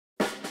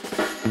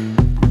Hello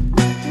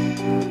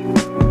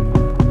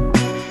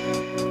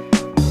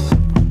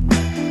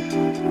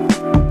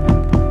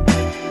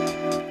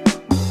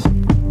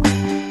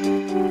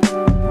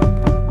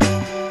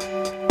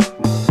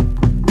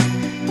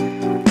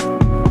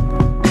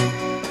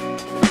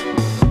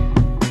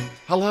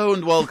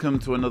and welcome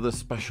to another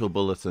special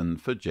bulletin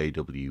for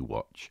JW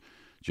Watch.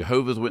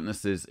 Jehovah's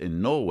Witnesses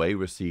in Norway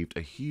received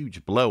a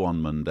huge blow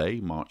on Monday,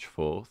 March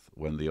 4th,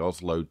 when the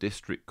Oslo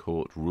District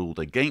Court ruled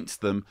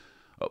against them,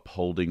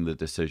 upholding the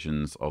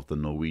decisions of the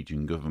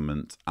Norwegian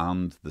government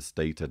and the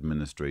state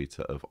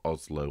administrator of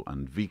Oslo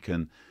and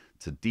Viken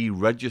to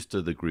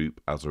deregister the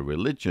group as a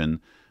religion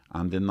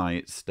and deny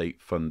it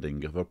state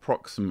funding of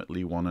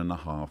approximately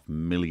 €1.5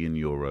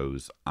 million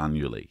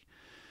annually.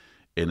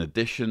 In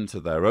addition to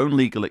their own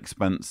legal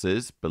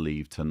expenses,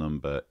 believed to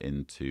number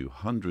into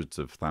hundreds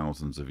of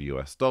thousands of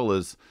US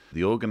dollars,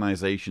 the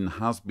organisation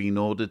has been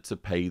ordered to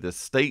pay the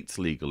state's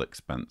legal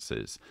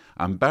expenses.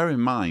 And bear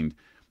in mind,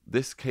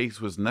 this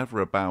case was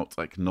never about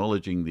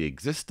acknowledging the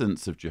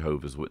existence of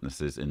Jehovah's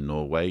Witnesses in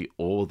Norway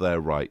or their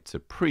right to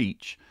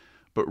preach,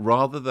 but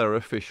rather their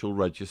official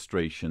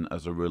registration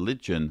as a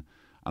religion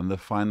and the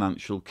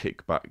financial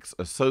kickbacks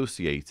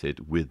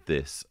associated with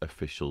this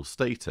official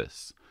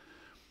status.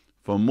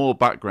 For more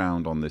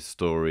background on this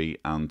story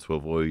and to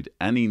avoid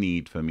any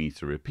need for me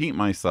to repeat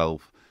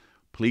myself,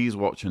 please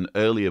watch an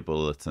earlier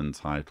bulletin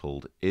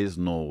titled "Is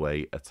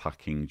Norway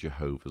Attacking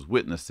Jehovah's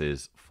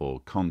Witnesses?"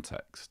 for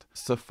context.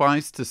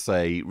 Suffice to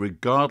say,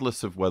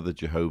 regardless of whether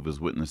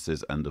Jehovah's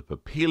Witnesses end up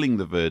appealing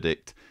the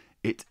verdict,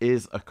 it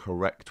is a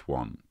correct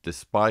one,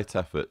 despite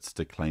efforts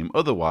to claim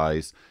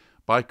otherwise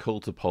by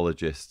cult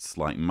apologists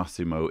like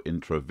Massimo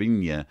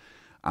Introvigne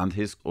and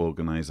his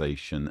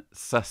organisation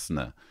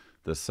Cessna,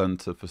 the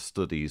Centre for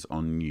Studies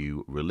on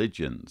New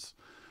Religions.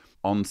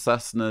 On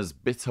Cessna's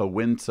Bitter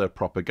Winter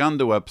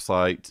propaganda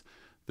website,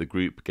 the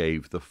group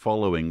gave the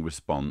following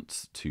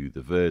response to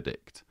the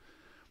verdict.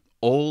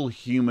 All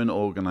human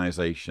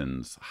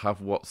organisations have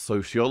what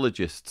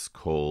sociologists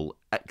call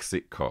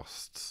exit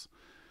costs.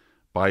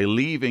 By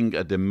leaving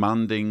a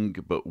demanding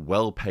but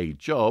well-paid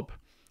job,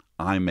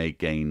 I may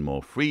gain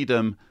more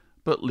freedom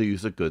but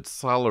lose a good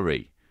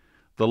salary.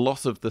 The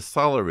loss of the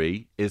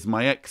salary is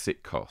my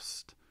exit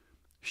cost.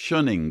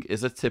 Shunning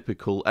is a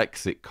typical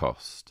exit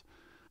cost.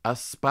 A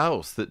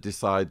spouse that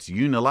decides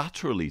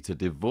unilaterally to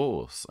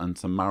divorce and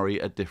to marry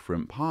a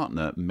different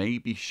partner may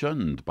be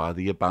shunned by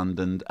the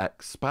abandoned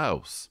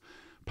ex-spouse,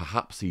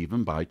 perhaps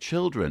even by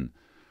children.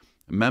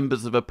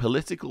 Members of a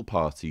political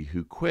party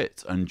who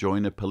quit and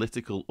join a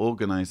political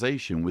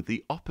organisation with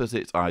the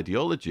opposite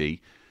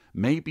ideology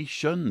may be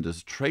shunned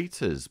as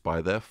traitors by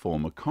their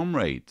former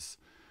comrades.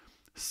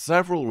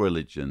 Several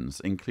religions,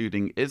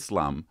 including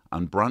Islam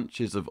and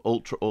branches of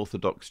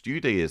ultra-Orthodox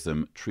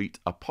Judaism, treat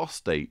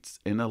apostates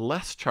in a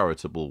less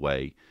charitable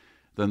way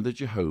than the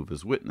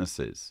Jehovah's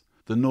Witnesses.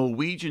 The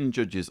Norwegian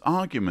judge's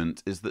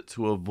argument is that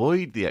to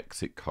avoid the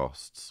exit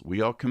costs, we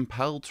are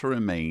compelled to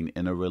remain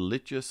in a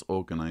religious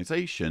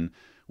organisation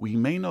we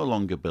may no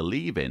longer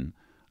believe in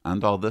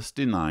and are thus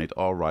denied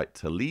our right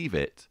to leave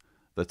it,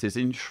 that is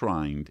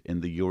enshrined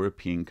in the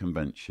European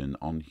Convention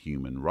on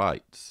Human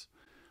Rights.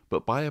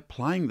 But by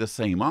applying the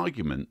same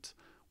argument,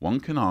 one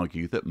can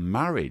argue that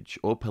marriage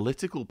or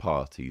political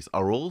parties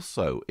are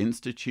also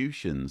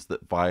institutions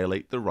that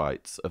violate the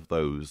rights of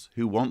those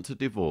who want to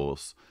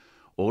divorce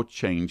or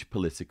change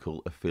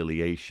political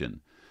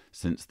affiliation,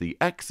 since the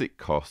exit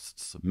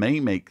costs may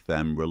make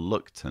them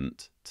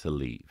reluctant to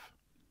leave.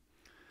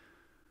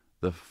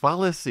 The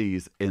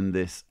fallacies in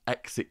this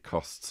exit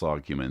costs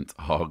argument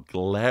are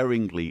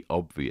glaringly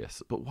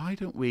obvious, but why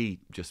don't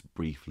we just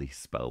briefly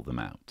spell them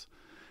out?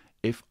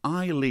 If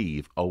I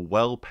leave a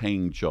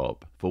well-paying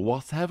job for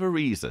whatever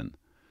reason,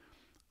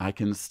 I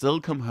can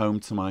still come home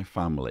to my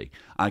family.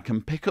 I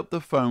can pick up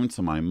the phone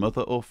to my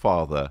mother or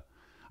father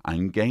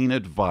and gain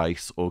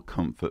advice or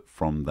comfort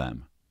from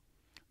them.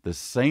 The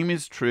same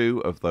is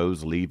true of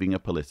those leaving a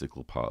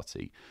political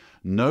party.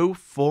 No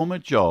former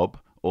job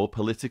or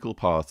political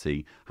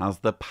party has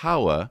the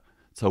power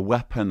to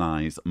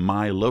weaponize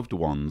my loved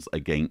ones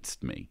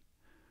against me.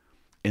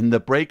 In the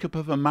breakup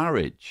of a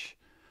marriage,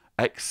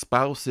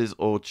 ex-spouses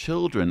or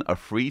children are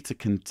free to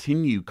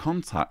continue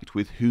contact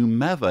with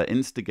whomever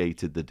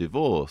instigated the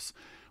divorce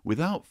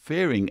without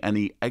fearing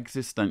any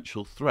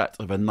existential threat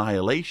of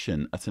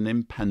annihilation at an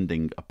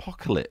impending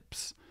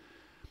apocalypse.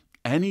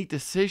 Any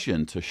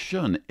decision to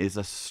shun is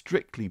a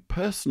strictly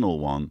personal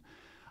one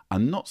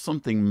and not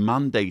something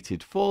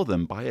mandated for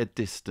them by a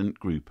distant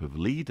group of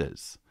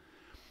leaders.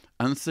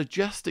 And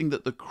suggesting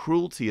that the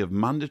cruelty of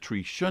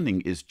mandatory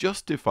shunning is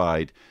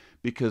justified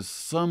because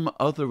some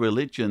other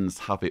religions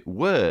have it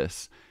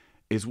worse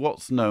is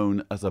what's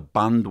known as a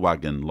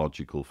bandwagon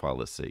logical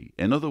fallacy.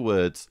 In other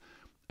words,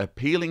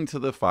 appealing to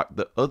the fact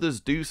that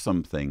others do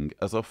something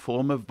as a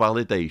form of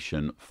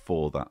validation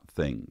for that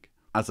thing.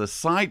 As a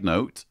side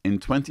note, in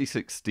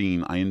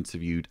 2016 I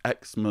interviewed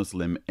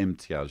ex-Muslim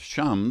Imtiaz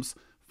Shams,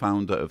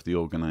 founder of the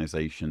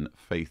organisation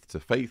Faith to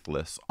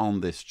Faithless,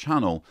 on this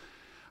channel,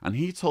 and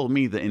he told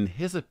me that in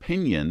his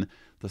opinion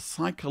the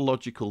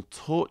psychological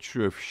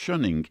torture of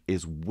shunning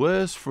is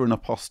worse for an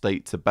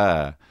apostate to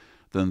bear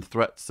than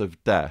threats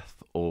of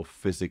death or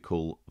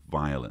physical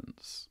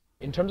violence.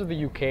 In terms of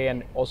the UK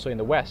and also in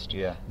the West,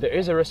 there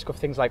is a risk of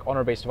things like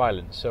honor-based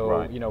violence.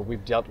 So, you know,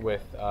 we've dealt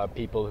with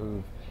people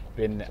who've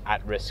been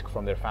at risk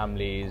from their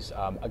families,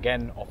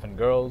 again, often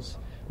girls,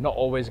 not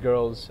always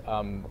girls.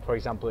 For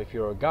example, if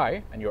you're a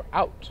guy and you're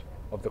out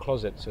of the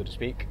closet, so to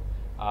speak,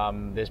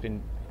 there's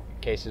been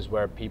cases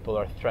where people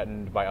are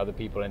threatened by other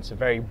people, and it's a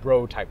very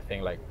bro type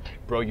thing, like,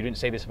 bro, you didn't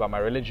say this about my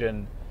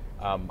religion,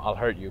 I'll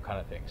hurt you kind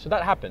of thing. So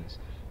that happens.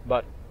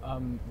 But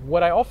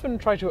what I often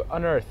try to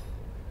unearth,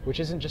 which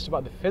isn't just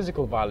about the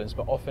physical violence,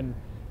 but often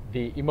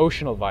the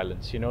emotional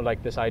violence, you know,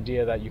 like this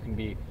idea that you can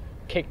be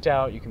kicked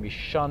out, you can be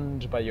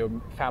shunned by your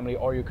family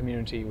or your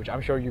community, which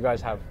I'm sure you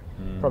guys have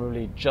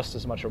probably just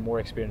as much or more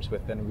experience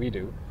with than we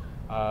do.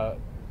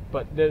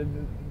 But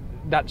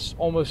that's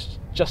almost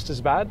just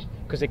as bad,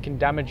 because it can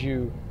damage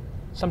you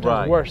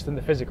sometimes worse than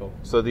the physical.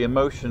 So the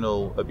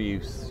emotional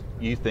abuse,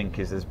 you think,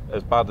 is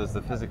as bad as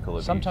the physical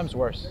abuse? Sometimes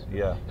worse.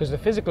 Yeah. Because the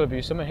physical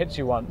abuse, someone hits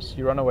you once,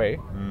 you run away,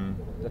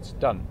 that's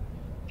done.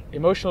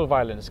 Emotional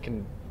violence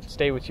can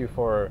stay with you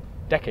for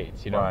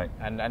decades, you know. Right.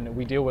 And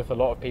we deal with a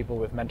lot of people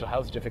with mental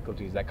health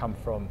difficulties that come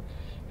from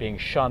being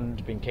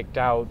shunned, being kicked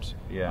out,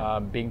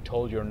 being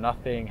told you're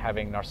nothing,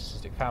 having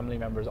narcissistic family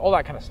members, all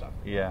that kind of stuff.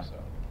 Yeah.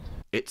 So.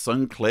 It's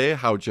unclear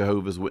how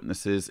Jehovah's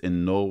Witnesses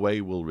in Norway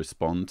will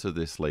respond to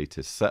this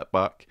latest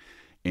setback.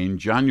 In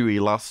January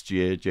last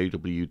year,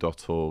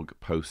 JW.org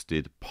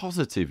posted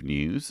positive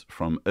news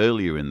from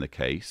earlier in the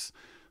case,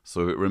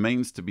 so it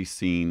remains to be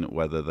seen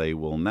whether they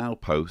will now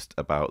post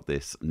about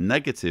this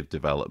negative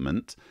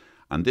development,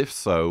 and if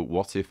so,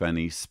 what, if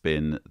any,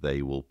 spin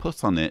they will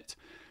put on it.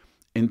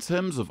 In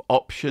terms of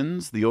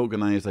options, the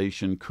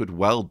organisation could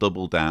well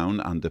double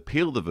down and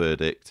appeal the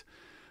verdict,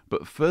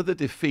 but further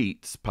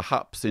defeats,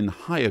 perhaps in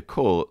higher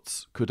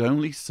courts, could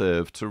only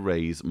serve to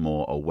raise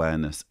more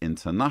awareness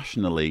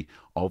internationally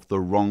of the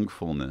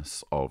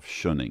wrongfulness of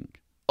shunning.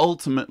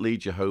 Ultimately,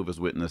 Jehovah's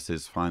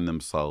Witnesses find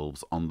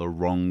themselves on the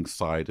wrong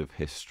side of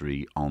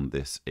history on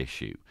this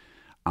issue,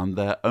 and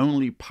their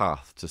only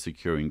path to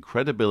securing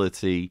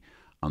credibility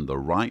and the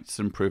rights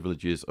and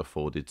privileges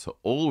afforded to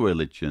all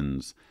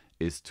religions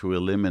is to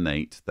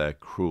eliminate their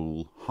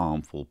cruel,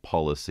 harmful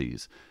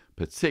policies,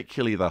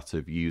 particularly that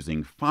of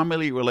using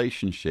family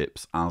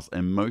relationships as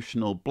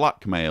emotional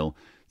blackmail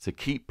to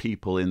keep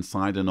people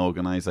inside an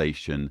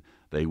organisation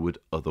they would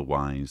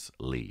otherwise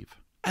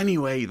leave.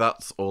 Anyway,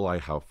 that's all I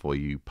have for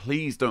you.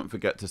 Please don't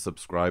forget to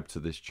subscribe to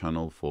this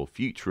channel for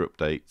future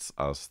updates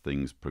as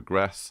things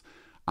progress.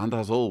 And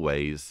as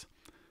always,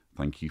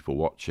 thank you for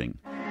watching.